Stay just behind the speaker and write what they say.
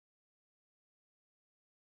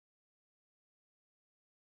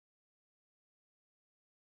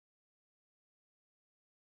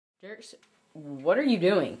Jerex, what are you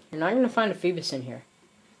doing? You're not going to find a Feebas in here.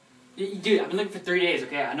 Dude, I've been looking for 3 days,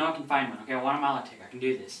 okay? I know I can find one, okay? I want a Milotic. I can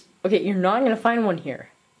do this. Okay, you're not going to find one here.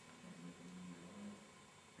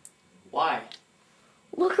 Why?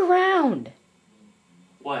 Look around.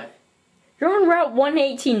 What? You're on Route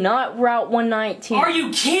 118, not Route 119. Are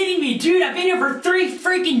you kidding me, dude? I've been here for 3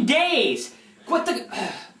 freaking days! What the...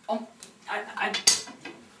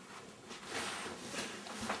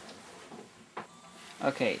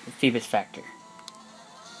 Okay, the Feebas factor.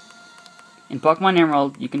 In Pokemon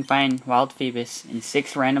Emerald, you can find wild Feebas in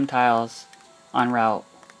 6 random tiles on Route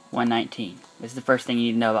 119. This is the first thing you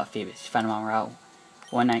need to know about Feebas. You find them on Route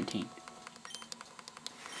 119.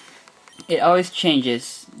 It always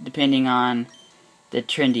changes depending on the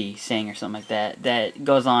trendy saying or something like that that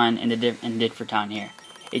goes on in different town here.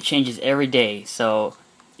 It changes every day, so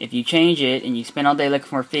if you change it and you spend all day looking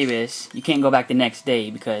for Feebas, you can't go back the next day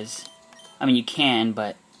because, I mean, you can,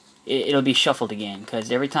 but it'll be shuffled again because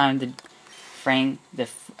every time the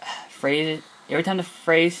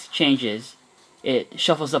phrase changes, it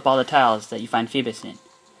shuffles up all the tiles that you find Feebas in.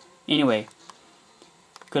 Anyway,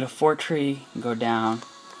 go to Fort Tree, go down,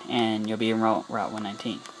 and you'll be in Route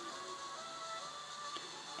 119.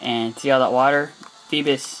 And see all that water?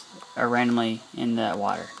 Feebas are randomly in that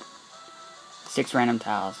water. 6 random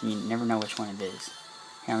tiles, and you never know which one it is.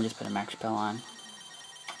 Here, I'm just put a max spell on.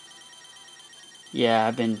 Yeah,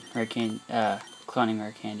 I've been cloning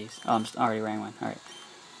rare candies. Oh, I'm already wearing one. Alright.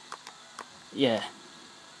 Yeah.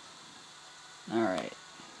 Alright.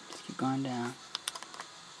 Just keep going down.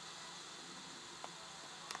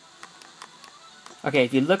 Okay,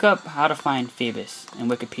 if you look up how to find Feebas in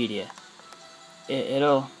Wikipedia,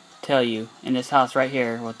 it'll tell you in this house right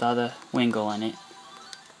here with all the wingle in it.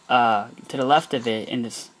 To the left of it, in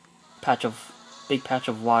this big patch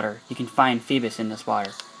of water, you can find Feebas in this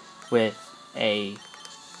water with a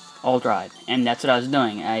old rod, and that's what I was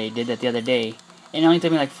doing. I did that the other day. It only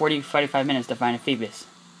took me like 45 minutes to find a Feebas,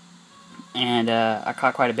 and I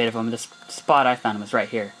caught quite a bit of them. The spot I found was right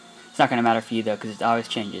here. It's not gonna matter for you though, because it always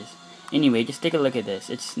changes. Anyway, just take a look at this.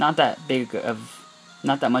 It's not that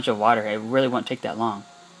much of water. It really won't take that long.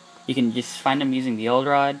 You can just find them using the old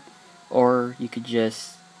rod, or you could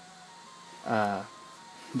just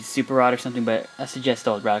use super rod or something. But I suggest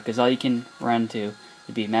old rod because all you can run to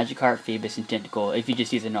would be Magikarp, Feebas, and Tentacle if you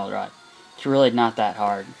just use an old rod. It's really not that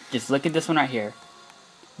hard. Just look at this one right here.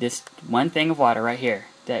 This one thing of water right here.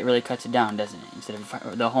 That really cuts it down, doesn't it? Instead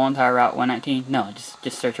of the whole entire Route 119, no,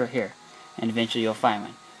 just search right here, and eventually you'll find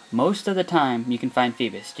one. Most of the time, you can find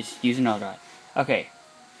Feebas. Just use an old rod. Okay,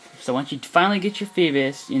 so once you finally get your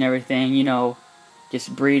Feebas and everything, you know,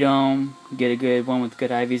 just breed them, get a good one with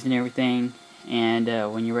good IVs and everything, and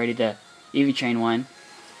when you're ready to EV train one,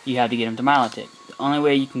 you have to get them to Milotic. The only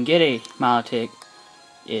way you can get a Milotic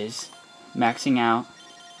is maxing out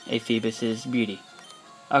a Feebas's beauty.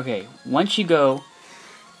 Okay, once the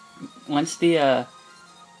what's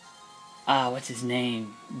his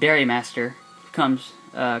name? Berry Master comes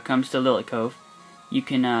to Lily Cove, you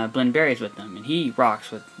can blend berries with them, and he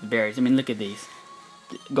rocks with the berries. I mean, look at these.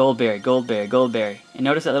 Goldberry, Goldberry, Goldberry. And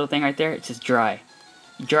notice that little thing right there? It says dry.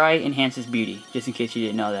 Dry enhances beauty, just in case you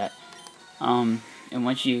didn't know that. And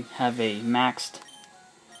once you have a maxed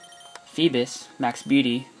Feebas, max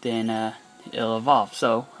beauty, then it'll evolve.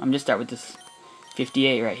 So, I'm just start with this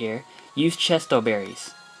 58 right here. Use Chesto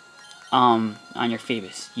berries on your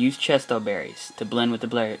Feebas. Use Chesto berries to blend with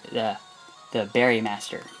the Berry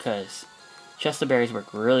Master, because Chesto berries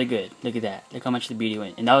work really good. Look at that. Look how much the beauty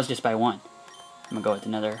went. And that was just by one. I'm going to go with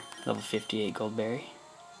another level 58 Goldberry.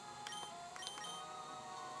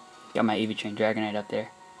 Got my EV Train Dragonite up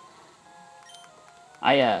there.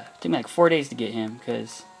 It took me like 4 days to get him,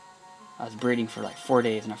 because I was breeding for like 4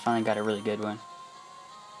 days, and I finally got a really good one.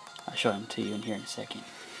 I'll show him to you in here in a second.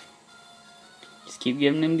 Just keep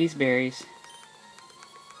giving him these berries.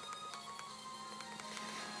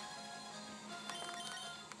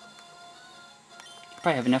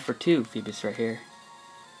 Probably have enough for 2 Feebas right here.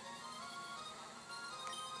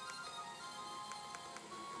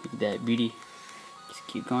 Look at that beauty. Just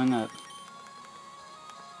keep going up.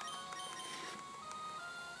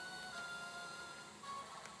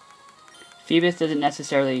 Feebas doesn't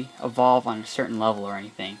necessarily evolve on a certain level or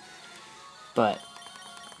anything, but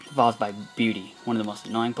evolves by beauty, one of the most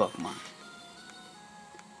annoying Pokemon.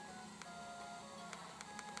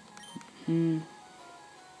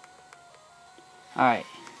 Alright,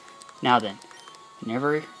 now then,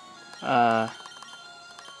 whenever, I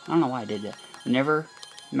don't know why I did that. Whenever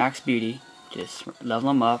max beauty, just level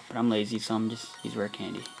them up, but I'm lazy, so I'm just use rare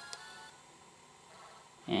candy.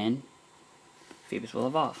 And Feebas will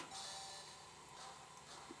evolve.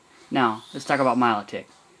 Now, let's talk about Milotic.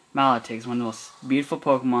 Milotic is one of the most beautiful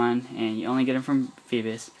Pokemon, and you only get them from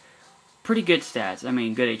Feebas. Pretty good stats. I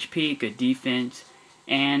mean, good HP, good defense,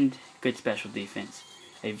 and good special defense.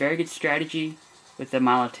 A very good strategy with the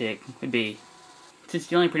Milotic would be, since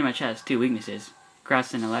he only pretty much has 2 weaknesses,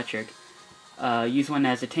 Grass and Electric, use one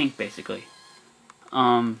as a tank, basically.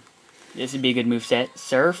 This would be a good moveset.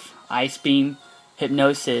 Surf, Ice Beam,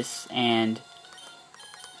 Hypnosis, and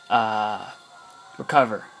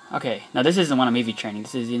Recover. Okay, now this isn't one I'm EV training.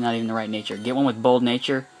 This is not even the right nature. Get one with Bold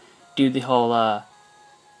Nature. Do the whole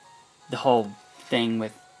thing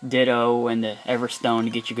with Ditto and the Everstone to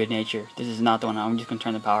get you good nature. This is not the one. I'm just going to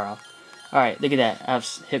turn the power off. Alright, look at that. I have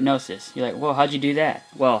Hypnosis. You're like, well, how'd you do that?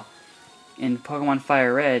 Well, in Pokemon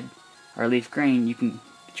Fire Red, or Leaf Green, you can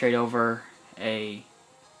trade over a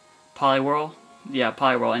Poliwhirl. Yeah,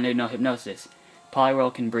 Poliwhirl, and no Hypnosis.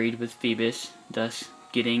 Poliwhirl can breed with Feebas, thus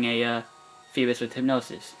getting a Feebas with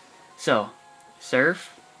Hypnosis. So,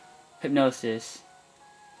 Surf, Hypnosis,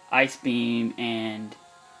 Ice Beam, and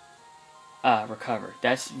Recover.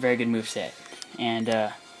 That's a very good moveset. And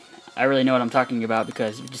I really know what I'm talking about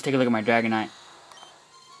because just take a look at my Dragonite.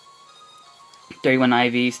 31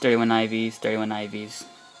 IVs, 31 IVs, 31 IVs.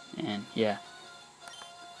 And yeah.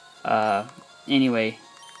 Anyway,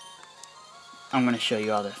 I'm going to show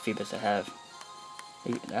you all the Feebas I have.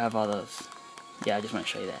 I have all those. Yeah, I just want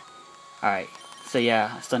to show you that. Alright, so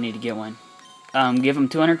yeah, I still need to get one. Give them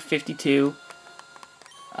 252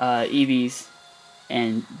 EVs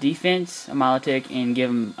and defense, a Milotic, and give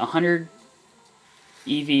them 100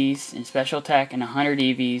 EVs in special attack and 100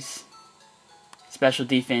 EVs special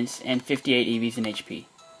defense and 58 EVs in HP.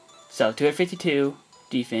 So 252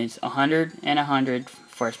 defense, 100 and 100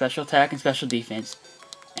 for special attack and special defense,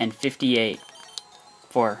 and 58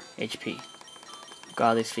 for HP. Got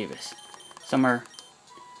all these Feebas. Some are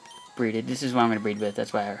breeded. This is what I'm going to breed with.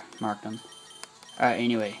 That's why I marked them. Alright,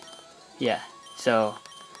 anyway. Yeah. So,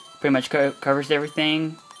 pretty much covers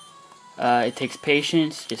everything. It takes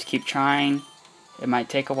patience. Just keep trying. It might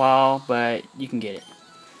take a while, but you can get it.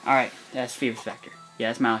 Alright, that's Feebas Factor. Yeah,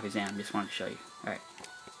 that's Malakazam. Just wanted to show you. Alright.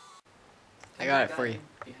 I got it for you.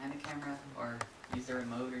 Behind the camera, or use the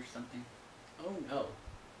remote or something. Oh no.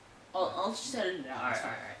 I'll set it out.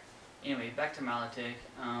 Alright. Anyway, back to Milotic.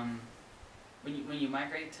 When you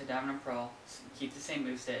migrate to Diamond and Pearl, keep the same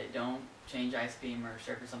moveset. Don't change Ice Beam or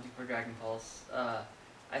Surf or something for Dragon Pulse.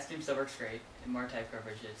 Ice Beam still works great. And more type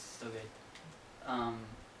coverage, it's still good.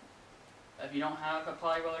 If you don't have a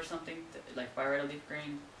Poliwhirl or something, like Fire Red or Leaf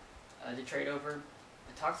Green, to trade over,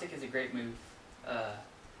 a Toxic is a great move.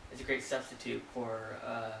 It's a great substitute for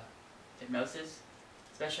Hypnosis.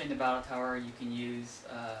 Especially in the Battle Tower, you can use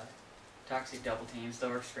Toxic Double Team.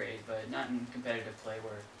 Still works great, but not in competitive play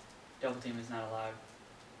where Double Team is not allowed.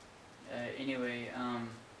 Anyway,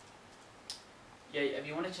 yeah, if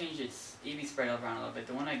you want to change its EV spread around a little bit,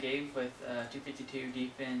 the one I gave with 252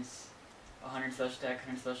 defense, 100 special attack,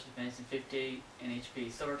 100 special defense, and 58 in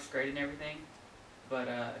HP still works great and everything. But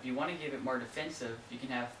if you want to give it more defensive, you can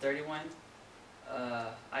have 31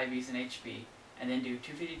 IVs in HP, and then do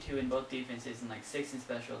 252 in both defenses and like 6 in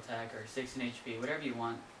special attack or 6 in HP, whatever you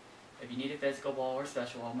want. If you need a physical ball or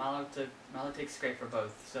special ball, Milotic's great for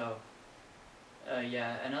both. So,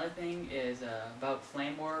 yeah, another thing is about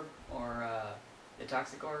Flame Orb or the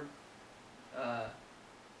Toxic Orb.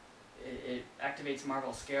 It activates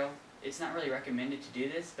Marvel Scale. It's not really recommended to do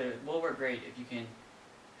this, but it will work great if you can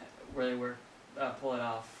really pull it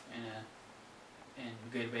off in a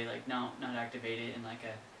good way, like not activate it in like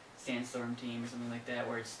a Sandstorm team or something like that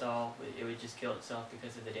where it's stall. It would just kill itself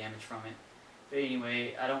because of the damage from it. But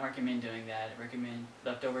anyway, I don't recommend doing that. I recommend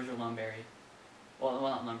Leftovers or Lumberry. Well,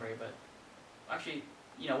 not Lumberry, but actually,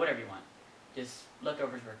 you know, whatever you want. Just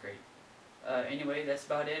Leftovers work great. Anyway, that's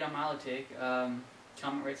about it on Milotic.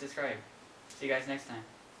 Comment, rate, subscribe. See you guys next time.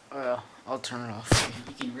 Well, I'll turn it off.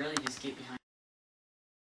 You can really just get behind